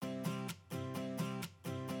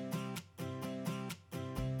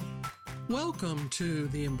Welcome to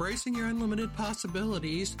the Embracing Your Unlimited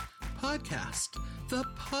Possibilities podcast, the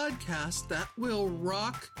podcast that will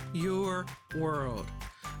rock your world.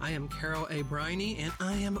 I am Carol A. Briney, and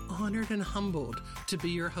I am honored and humbled to be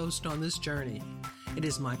your host on this journey. It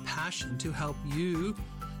is my passion to help you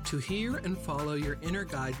to hear and follow your inner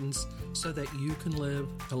guidance so that you can live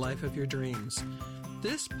the life of your dreams.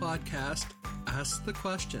 This podcast asks the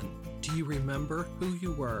question, do you remember who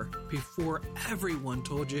you were before everyone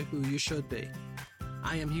told you who you should be?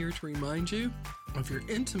 I am here to remind you of your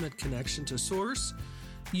intimate connection to Source.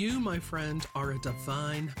 You, my friend, are a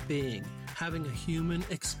divine being, having a human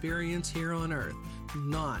experience here on Earth,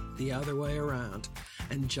 not the other way around.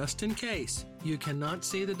 And just in case you cannot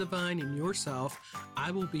see the divine in yourself, I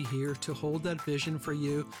will be here to hold that vision for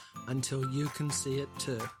you until you can see it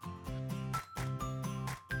too.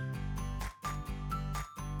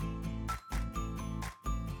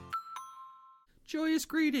 Joyous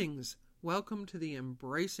greetings! Welcome to the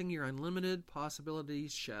Embracing Your Unlimited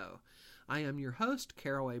Possibilities show. I am your host,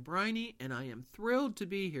 Carol A. Briney, and I am thrilled to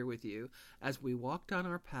be here with you as we walk down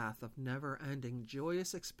our path of never-ending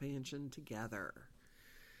joyous expansion together.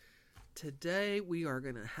 Today we are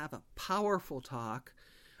going to have a powerful talk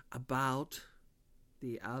about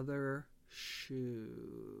the other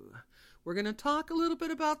shoe. We're going to talk a little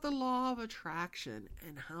bit about the law of attraction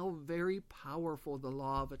and how very powerful the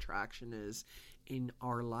law of attraction is in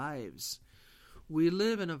our lives. We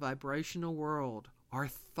live in a vibrational world. Our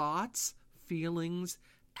thoughts, feelings,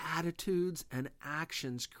 attitudes, and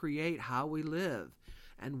actions create how we live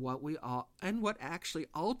and what actually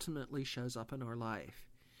ultimately shows up in our life.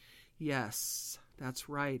 Yes, that's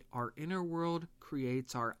right. Our inner world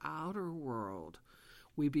creates our outer world.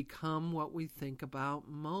 We become what we think about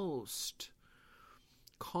most.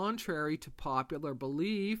 Contrary to popular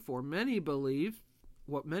belief, or many believe,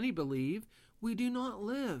 we do not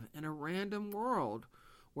live in a random world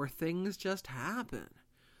where things just happen.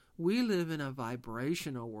 We live in a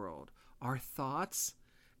vibrational world. Our thoughts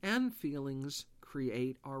and feelings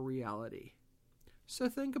create our reality. So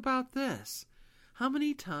think about this. How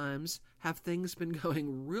many times have things been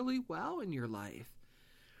going really well in your life?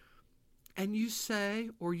 And you say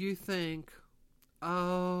or you think,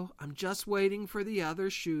 oh, I'm just waiting for the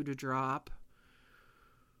other shoe to drop.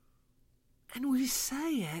 And we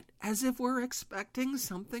say it as if we're expecting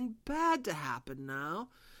something bad to happen now,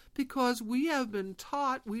 because we have been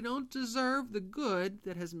taught we don't deserve the good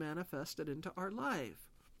that has manifested into our life.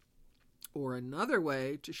 Or another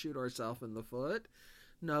way to shoot ourselves in the foot,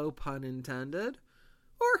 no pun intended,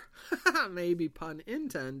 or maybe pun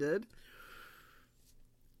intended,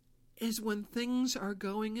 is when things are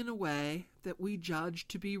going in a way that we judge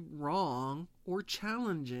to be wrong or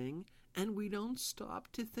challenging, and we don't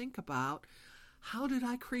stop to think about, how did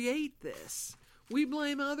I create this? We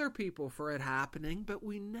blame other people for it happening, but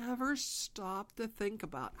we never stop to think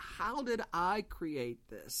about, how did I create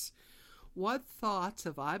this? What thoughts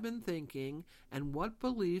have I been thinking, and what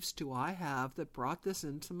beliefs do I have that brought this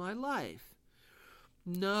into my life?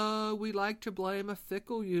 No, we like to blame a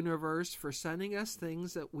fickle universe for sending us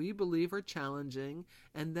things that we believe are challenging,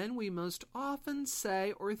 and then we most often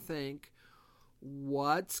say or think,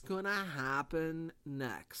 what's going to happen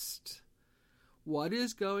next? What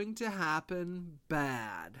is going to happen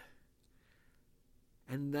bad?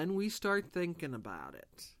 And then we start thinking about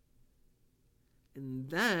it. And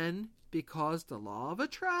then, because the law of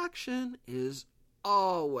attraction is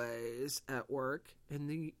always at work, and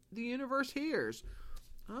the universe hears,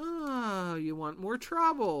 oh, you want more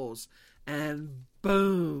troubles. And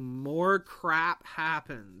boom, more crap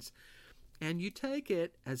happens. And you take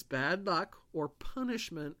it as bad luck or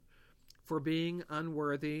punishment for being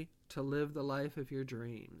unworthy to live the life of your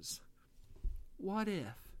dreams. What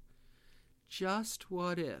if, just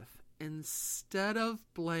what if, instead of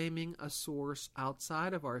blaming a source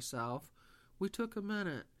outside of ourselves, we took a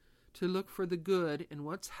minute to look for the good in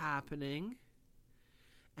what's happening?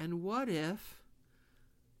 And what if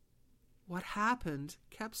what happened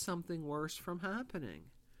kept something worse from happening?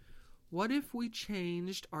 What if we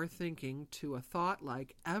changed our thinking to a thought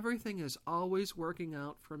like, everything is always working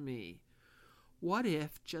out for me? What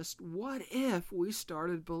if, just what if, we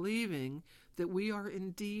started believing that we are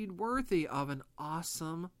indeed worthy of an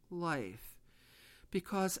awesome life?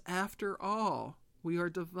 Because after all, we are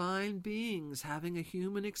divine beings having a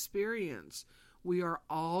human experience. We are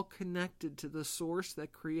all connected to the source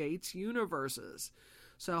that creates universes.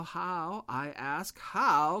 So how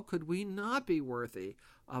could we not be worthy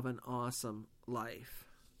of an awesome life?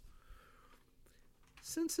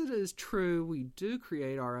 Since it is true we do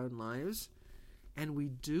create our own lives, and we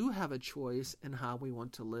do have a choice in how we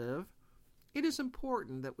want to live, It is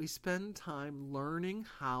important that we spend time learning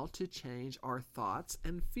how to change our thoughts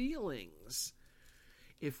and feelings.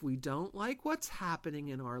 If we don't like what's happening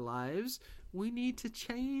in our lives, we need to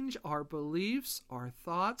change our beliefs, our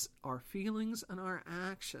thoughts, our feelings, and our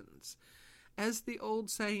actions. As the old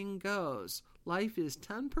saying goes, life is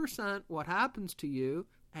 10% what happens to you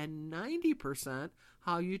and 90%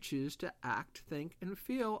 how you choose to act, think, and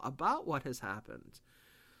feel about what has happened.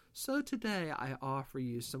 So today I offer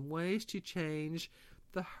you some ways to change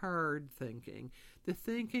the herd thinking, the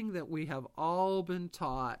thinking that we have all been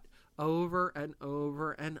taught over and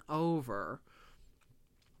over and over,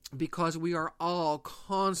 because we are all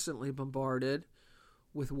constantly bombarded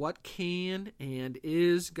with what can and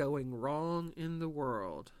is going wrong in the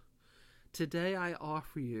world. Today I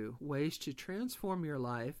offer you ways to transform your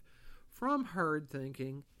life from herd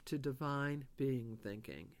thinking to divine being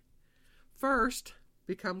thinking. First,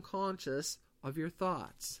 become conscious of your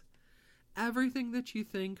thoughts. Everything that you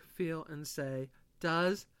think, feel, and say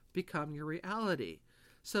does become your reality.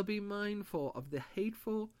 So be mindful of the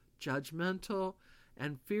hateful, judgmental,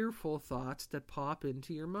 and fearful thoughts that pop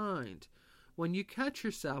into your mind. When you catch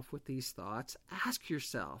yourself with these thoughts, ask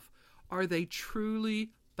yourself, are they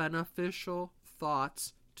truly beneficial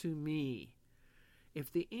thoughts to me?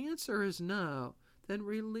 If the answer is no, then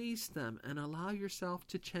release them and allow yourself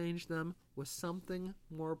to change them with something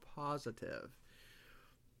more positive.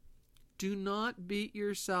 Do not beat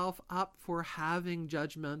yourself up for having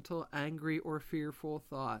judgmental, angry, or fearful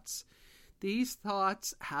thoughts. These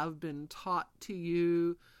thoughts have been taught to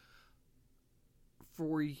you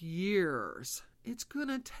for years. It's going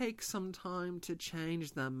to take some time to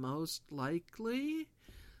change them, most likely.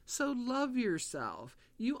 So love yourself.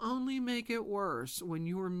 You only make it worse when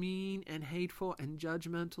you are mean and hateful and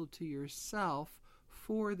judgmental to yourself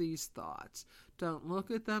for these thoughts. Don't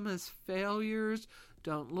look at them as failures.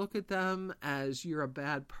 Don't look at them as you're a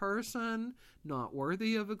bad person, not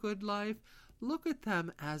worthy of a good life. Look at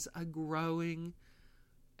them as a growing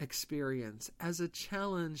experience, as a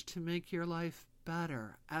challenge to make your life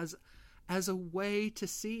better, as a way to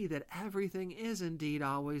see that everything is indeed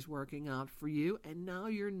always working out for you, and now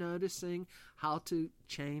you're noticing how to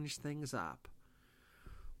change things up.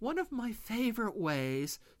 One of my favorite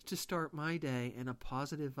ways to start my day in a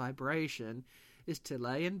positive vibration is to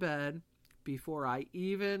lay in bed before I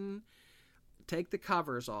even take the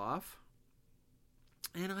covers off,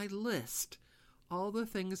 and I list all the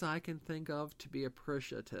things I can think of to be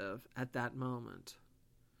appreciative at that moment.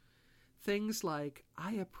 Things like,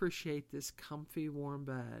 I appreciate this comfy, warm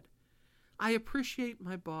bed. I appreciate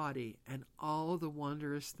my body and all the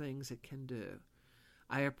wondrous things it can do.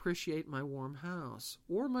 I appreciate my warm house,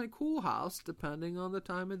 or my cool house, depending on the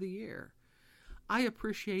time of the year. I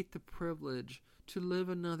appreciate the privilege to live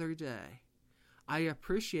another day. I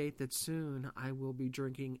appreciate that soon I will be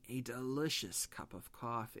drinking a delicious cup of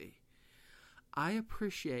coffee. I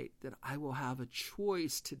appreciate that I will have a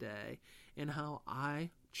choice today in how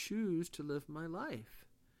I choose to live my life.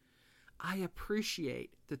 I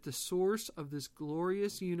appreciate that the source of this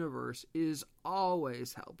glorious universe is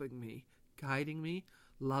always helping me, guiding me,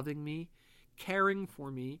 loving me, caring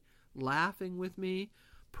for me, laughing with me,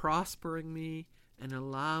 prospering me, and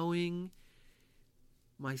allowing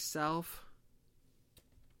myself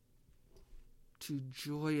to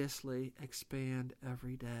joyously expand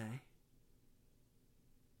every day.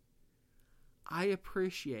 I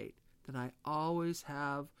appreciate that I always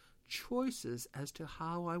have choices as to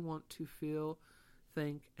how I want to feel,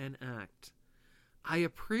 think, and act. I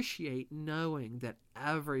appreciate knowing that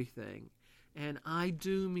everything, and I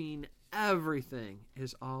do mean everything,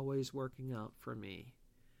 is always working out for me.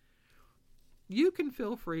 You can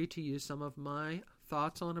feel free to use some of my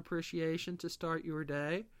thoughts on appreciation to start your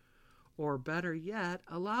day, or better yet,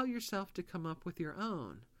 allow yourself to come up with your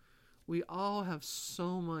own. We all have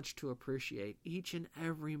so much to appreciate each and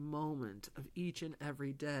every moment of each and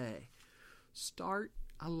every day. Start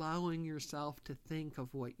allowing yourself to think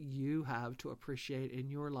of what you have to appreciate in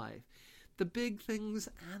your life. The big things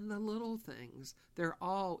and the little things, they're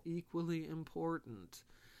all equally important.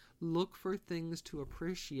 Look for things to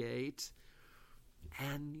appreciate,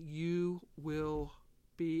 and you will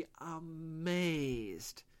be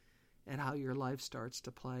amazed at how your life starts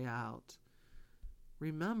to play out.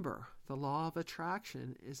 Remember, the law of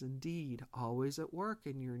attraction is indeed always at work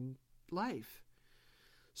in your life.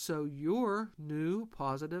 So your new,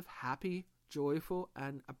 positive, happy, joyful,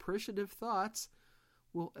 and appreciative thoughts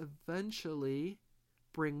will eventually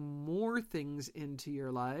bring more things into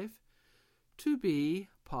your life to be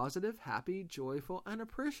positive, happy, joyful, and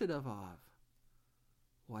appreciative of.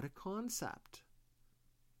 What a concept.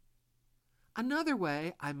 Another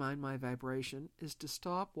way I mind my vibration is to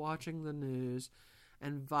stop watching the news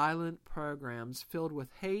and violent programs filled with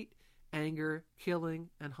hate, anger,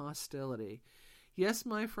 killing, and hostility. Yes,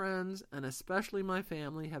 my friends, and especially my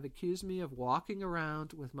family, have accused me of walking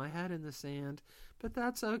around with my head in the sand, but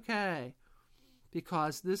that's okay,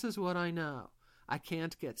 because this is what I know. I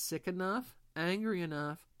can't get sick enough, angry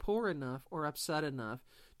enough, poor enough, or upset enough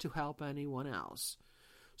to help anyone else.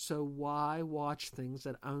 So why watch things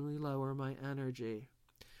that only lower my energy?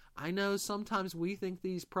 I know sometimes we think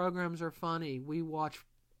these programs are funny. We watch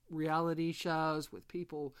reality shows with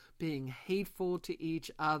people being hateful to each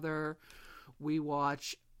other. We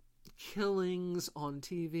watch killings on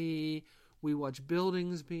TV. We watch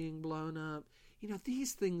buildings being blown up.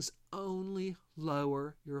 These things only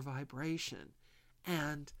lower your vibration.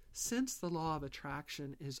 And since the law of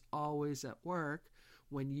attraction is always at work,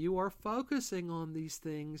 when you are focusing on these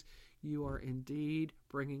things, you are indeed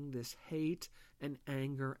bringing this hate and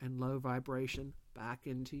anger and low vibration back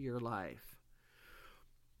into your life.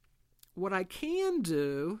 What I can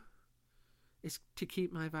do is to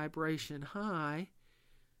keep my vibration high,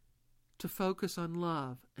 to focus on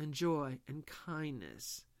love and joy and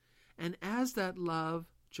kindness. And as that love,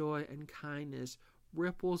 joy, and kindness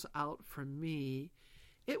ripples out from me,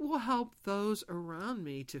 it will help those around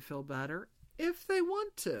me to feel better if they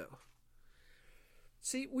want to.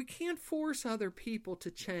 See, we can't force other people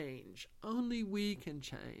to change. Only we can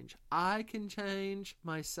change. I can change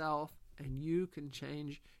myself, and you can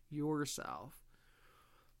change yourself.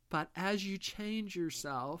 But as you change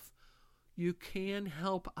yourself, you can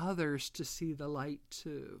help others to see the light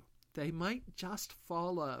too. They might just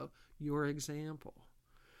follow your example.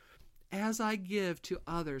 As I give to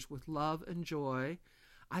others with love and joy,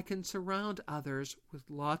 I can surround others with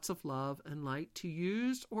lots of love and light to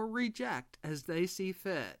use or reject as they see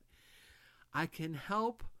fit. I can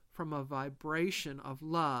help from a vibration of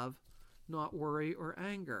love, not worry or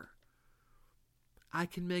anger. I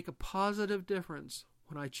can make a positive difference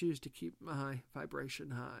when I choose to keep my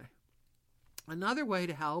vibration high. Another way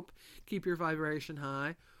to help keep your vibration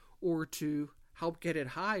high, or to help get it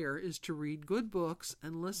higher, is to read good books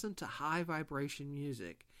and listen to high vibration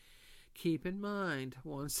music. Keep in mind,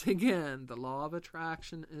 once again, the law of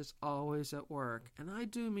attraction is always at work, and I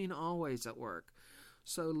do mean always at work.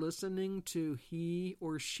 So listening to he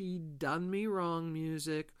or she done me wrong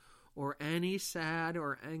music or any sad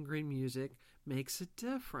or angry music makes a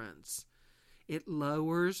difference. It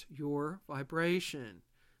lowers your vibration.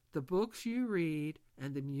 The books you read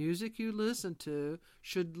and the music you listen to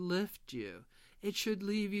should lift you. It should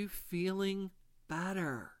leave you feeling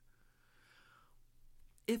better.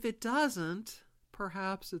 If it doesn't,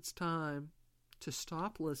 perhaps it's time to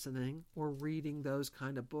stop listening or reading those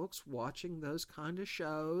kind of books, watching those kind of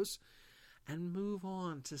shows, and move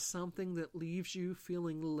on to something that leaves you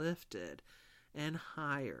feeling lifted and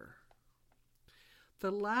higher.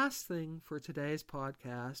 The last thing for today's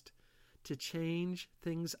podcast, to change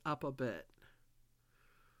things up a bit,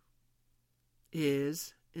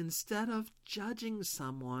 is instead of judging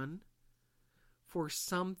someone for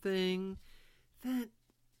something that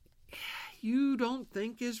you don't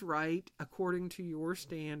think is right according to your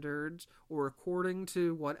standards or according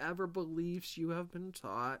to whatever beliefs you have been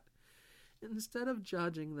taught, instead of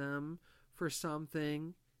judging them for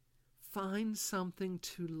something, find something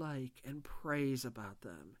to like and praise about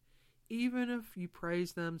them, even if you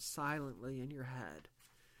praise them silently in your head.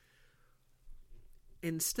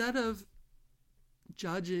 Instead of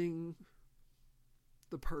judging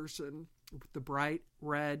the person with the bright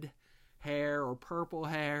red hair or purple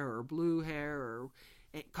hair or blue hair, or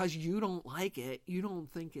because you don't like it, you don't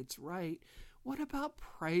think it's right, what about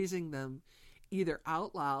praising them either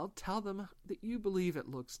out loud, tell them that you believe it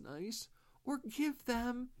looks nice, or give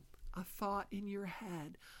them a thought in your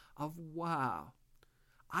head of, wow,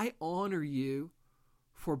 I honor you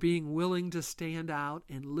for being willing to stand out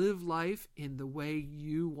and live life in the way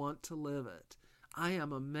you want to live it. I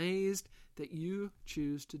am amazed that you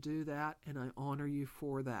choose to do that, and I honor you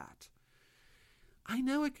for that. I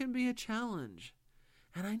know it can be a challenge,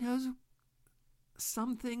 and I know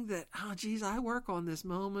something that, I work on this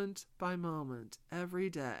moment by moment every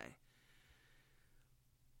day.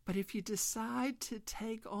 But if you decide to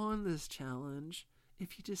take on this challenge,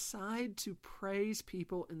 if you decide to praise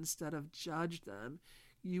people instead of judge them,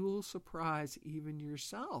 you will surprise even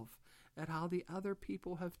yourself at how the other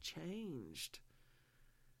people have changed.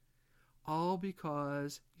 All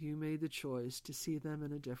because you made the choice to see them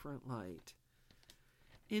in a different light.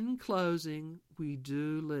 In closing, we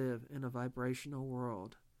do live in a vibrational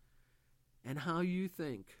world, and how you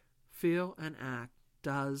think, feel, and act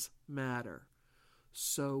does matter.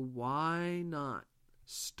 So why not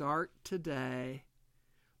start today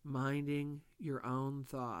minding your own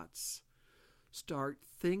thoughts? Start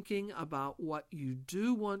thinking about what you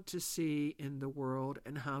do want to see in the world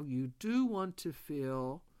and how you do want to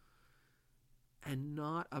feel, and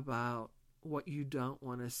not about what you don't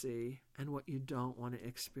want to see and what you don't want to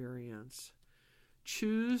experience.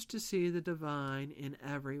 Choose to see the divine in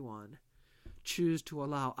everyone. Choose to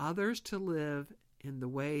allow others to live in the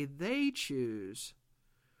way they choose.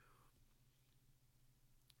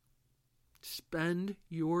 Spend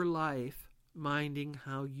your life minding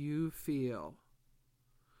how you feel.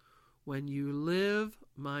 When you live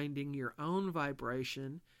minding your own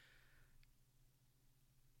vibration,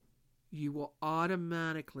 you will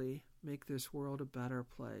automatically make this world a better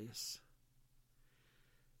place.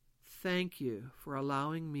 Thank you for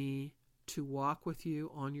allowing me to walk with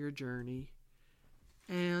you on your journey.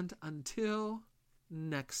 And until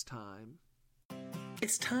next time.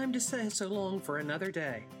 It's time to say so long for another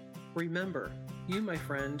day. Remember, you, my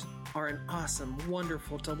friend, are an awesome,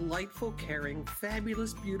 wonderful, delightful, caring,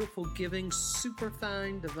 fabulous, beautiful, giving,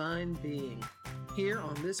 superfine, divine being here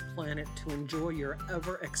on this planet to enjoy your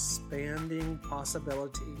ever-expanding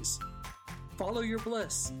possibilities. Follow your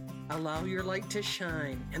bliss, allow your light to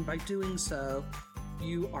shine, and by doing so,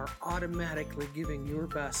 you are automatically giving your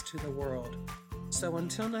best to the world. So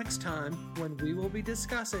until next time, when we will be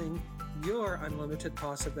discussing your unlimited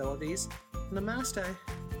possibilities, namaste.